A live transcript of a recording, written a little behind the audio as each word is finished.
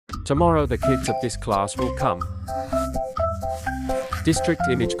Tomorrow the kids of this class will come. District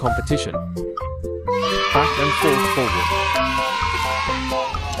image competition. Back and forward.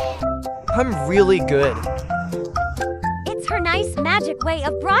 I'm really good. It's her nice magic way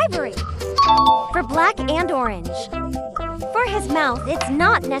of bribery. For black and orange. For his mouth, it's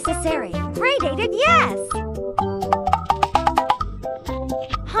not necessary. Gradated, yes.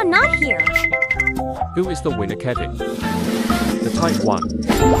 Huh, not here. Who is the winner, Kevin? The type 1.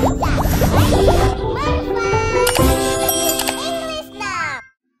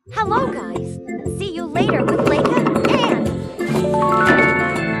 Hello, guys. See you later with Leika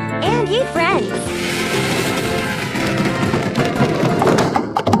and ye friends.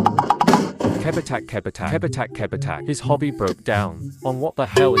 Kebatak. His hobby broke down. On what the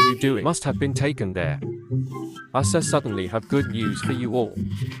hell are you doing? Must have been taken there. I suddenly have good news for you all.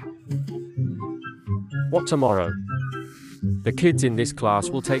 What tomorrow? The kids in this class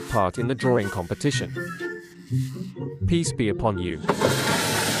will take part in the drawing competition. Peace be upon you.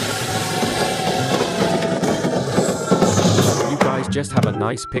 You guys just have a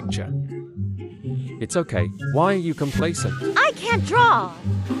nice picture. It's okay. Why are you complacent? I can't draw.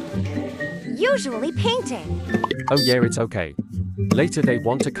 Usually painting. Oh yeah, it's okay. Later they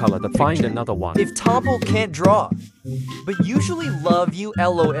want to color the picture. Find another one. If Tompel can't draw, but usually love you,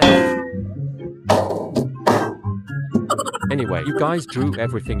 LOL. Anyway, you guys drew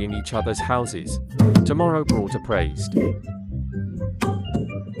everything in each other's houses. Tomorrow brought appraised.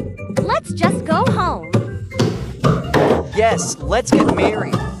 Let's just go home. Yes, let's get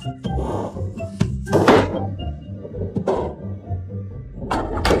married.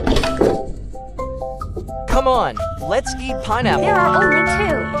 Come on, let's eat pineapple. There are only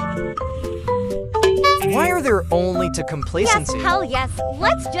 2. Why are there only 2 complacency? Yes, hell yes.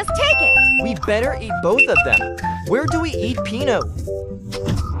 Let's just take it. We better eat both of them. Where do we eat Pinot?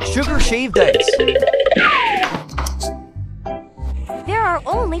 Sugar shaved ice. There are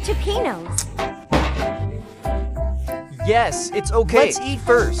only 2 Pinots. Yes, it's okay. Let's eat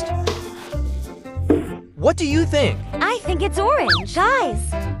first. What do you think? I think it's orange.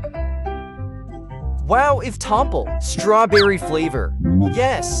 Guys. Wow, if Tompel. Strawberry flavor.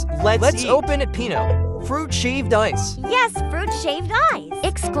 Yes, let's open it, Pinot. Fruit shaved ice. Yes, fruit shaved ice.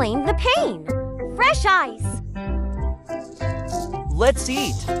 Exclaimed the pain. Fresh ice. Let's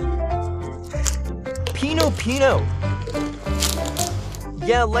eat. Pinot.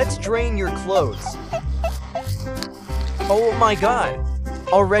 Yeah, let's drain your clothes. Oh my god.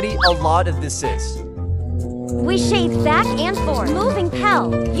 Already a lot of this is. We shaved back and forth. Moving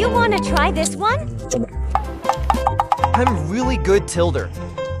Pell. You wanna try this one? I'm really good tilder.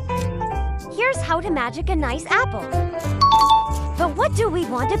 Here's how to magic a nice apple. But what do we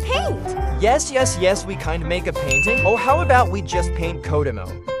want to paint? Yes, we kind of make a painting. Oh, how about we just paint Kodomo?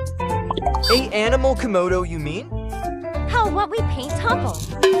 A animal Komodo, you mean? How what we paint Tompel?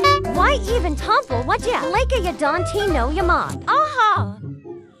 Why even Tompel? What ya? Leika ya Dante no Yamat. Aha!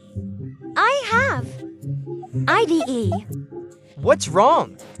 I have IDE. What's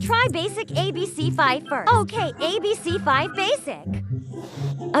wrong? Try basic ABC 5 first. Okay, ABC 5 basic.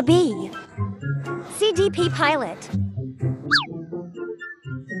 A B. CDP pilot.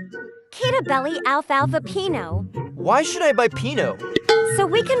 Kita belly alfalfa Pinot. Why should I buy Pinot? So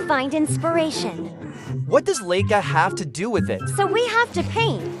we can find inspiration. What does Leika have to do with it? So we have to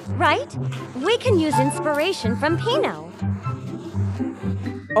paint, right? We can use inspiration from Pinot.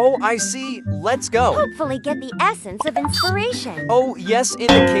 Oh, I see. Let's go. Hopefully get the essence of inspiration. Oh, yes,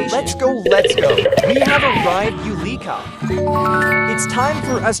 indication. Let's go. We have arrived, Leika. It's time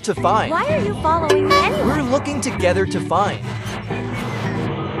for us to find. Why are you following me anyway? We're looking together to find.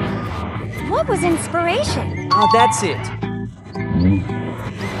 What was inspiration? That's it.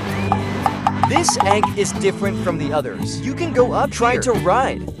 This egg is different from the others. You can go up try to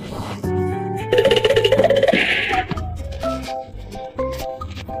ride.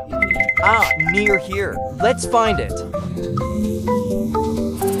 Near here. Let's find it.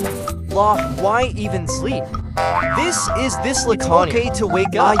 Lock, why even sleep? This is this Lacani. Okay to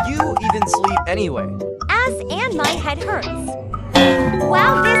wake up. You even sleep anyway. Ass and my head hurts.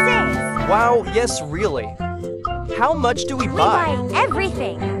 Wow, this is. Wow, yes, really. How much do we buy? We buy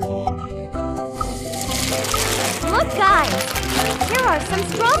everything. Look, guys. Here are some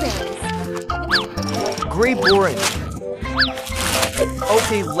strawberries. Grape orange.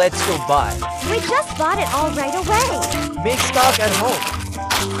 Okay, let's go buy. We just bought it all right away. Make stock at home.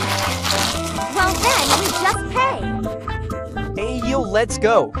 Well then, we just pay. Hey, yo, let's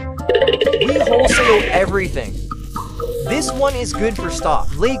go. We wholesale everything. This one is good for stock.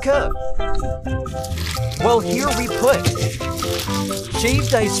 Leika. Well, here we put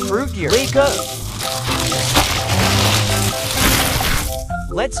Shaved ice fruit here. Leika.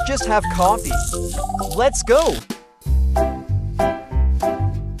 Let's just have coffee. Let's go.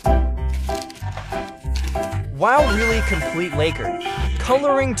 Wow, really complete Laker.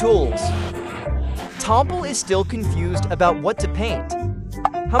 Coloring tools. Tompel is still confused about what to paint.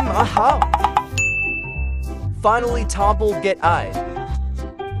 Aha. Finally, Tompel get eyed.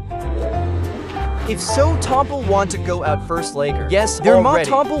 If so, Tompel want to go out first, Laker. Yes, their mom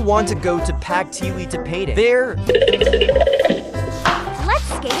Tompel want to go to pack Tiwi to painting. There. Let's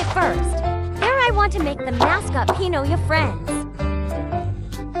skate it first. There I want to make the mascot Pino your friends.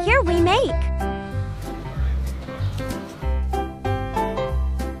 Here we make.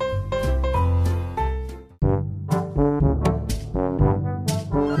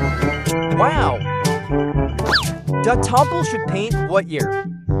 Wow! The Tompel should paint what year?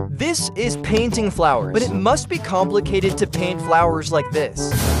 This is painting flowers, but it must be complicated to paint flowers like this.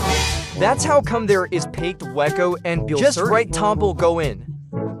 That's how come there is Paked Weko and Bill. Just right, Tompel, go in.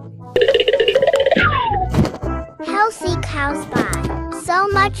 Healthy cows buy so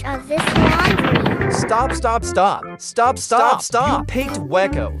much of this laundry. Stop. You Paked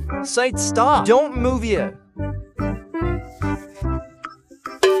Weko. Sight, stop. Don't move ya.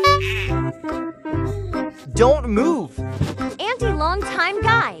 Don't move! Auntie, long time,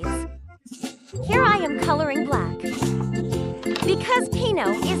 guys. Here I am coloring black. Because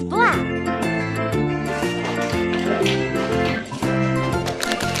Pino is black.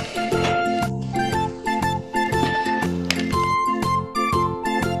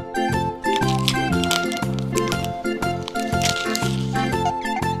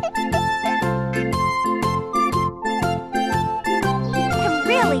 A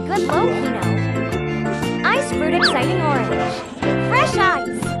really good low, Pino. Fruit exciting orange. Fresh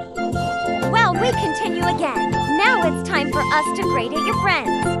ice. Well, we continue again. Now it's time for us to grade it your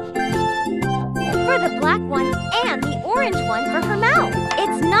friends. For the black one and the orange one for her mouth.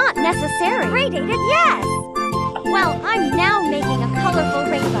 It's not necessary. Gradated, yes. Well, I'm now making a colorful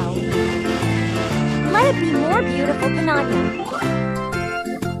rainbow. Let it be more beautiful, Panaya.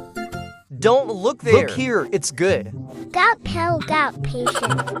 Don't look there. Look here, it's good. Gout pill, gout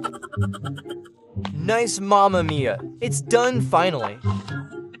patient. Nice, Mamma Mia. It's done finally.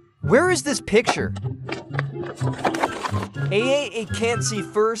 Where is this picture? It can't see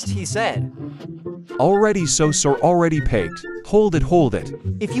first, he said. Already so, sir, already paked. Hold it.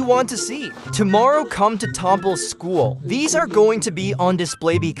 If you want to see, tomorrow come to Tompel's school. These are going to be on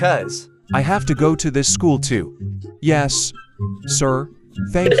display because I have to go to this school too. Yes, sir.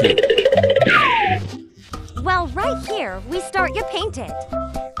 Thank you. Well, right here, we start you paint it.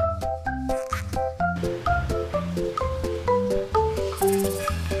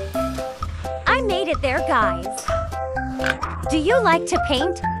 I made it there, guys. Do you like to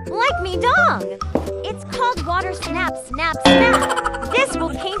paint? Like me, dong! It's called water snap. This will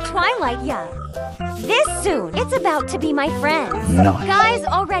paint Twilight, yeah. This soon. It's about to be my friends. Nice. Guys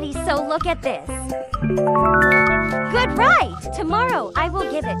already, so look at this. Good, right! Tomorrow I will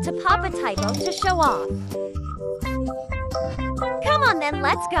give it to Papa Typo to show off. Come on then,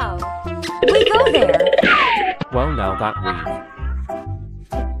 let's go. We go there. Well, now that we've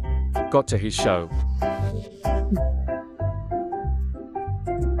got to his show,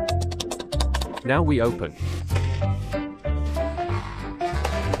 now we open.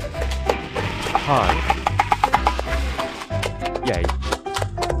 Hi. Yay.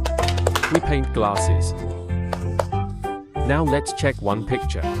 We paint glasses. Now let's check one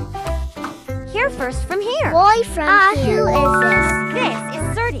picture. Here first from here. Boy from here. Who is this? This is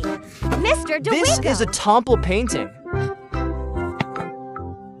Serti. Mr. DeWico. This is a Tompel painting.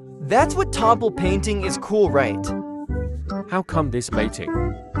 That's what Tompel painting is cool, right? How come this mating?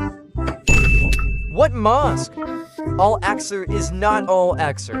 What mosque? All Axer is not all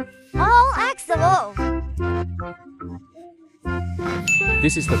Axer. All Axel.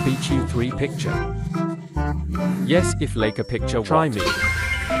 This is the BQ3 picture. Yes, if Leika picture, try me.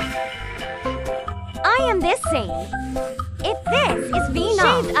 I am this same. If this is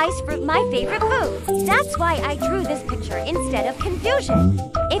Vietnam, shaved ice fruit my favorite food. That's why I drew this picture instead of confusion.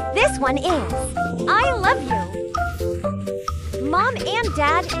 If this one is, I love you. Mom and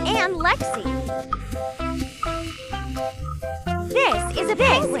Dad and Lexi. This is a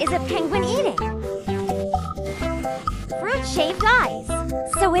penguin eating. Fruit shaved eyes.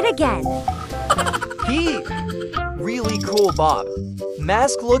 So it again. He really cool, Bob.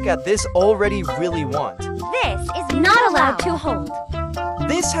 Mask look at this already really want. This is not allowed to hold.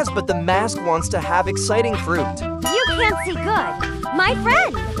 This has but the mask wants to have exciting fruit. You can't see good, my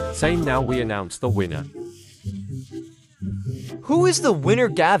friend. Same, now we announce the winner. Who is the winner,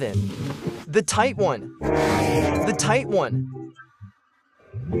 Gavin? The tight one. The tight one.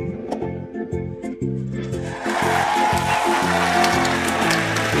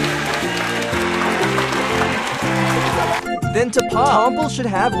 Then to Pop. Tompel should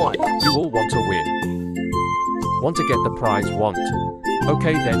have one. You all want to win. Want to get the prize, want.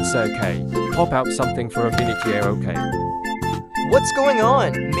 Okay then, Sir K. Pop out something for a minute, yeah, okay. What's going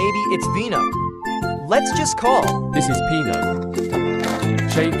on? Maybe it's Vino. Let's just call. This is Pino.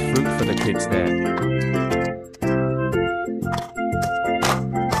 Shaved fruit for the kids there.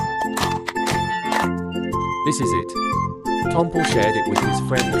 This is it. Tompel shared it with his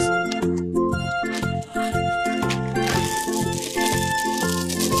friends.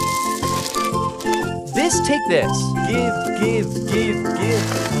 Take this. Give.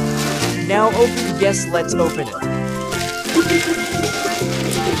 Now open, yes, let's open it.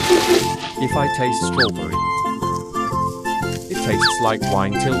 If I taste strawberry, it tastes like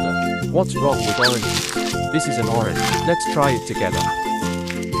wine, Tilda. What's wrong with orange? This is an orange. Let's try it together.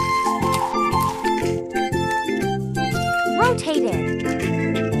 Rotate it.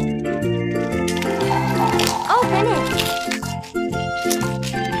 Open it.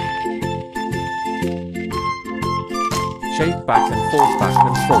 Shave back and forth, back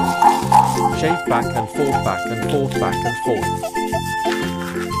and forth. Shave back and forth, back and forth, back and forth.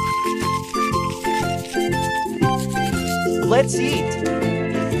 Let's eat.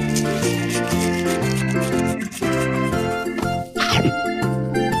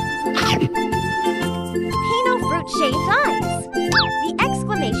 Pino fruit shaved ice. The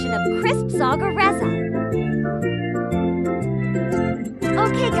exclamation of crisp sagareza.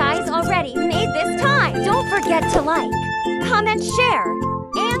 Okay guys, already made this time. Don't forget to like, comment, share,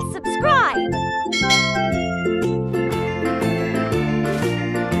 and subscribe.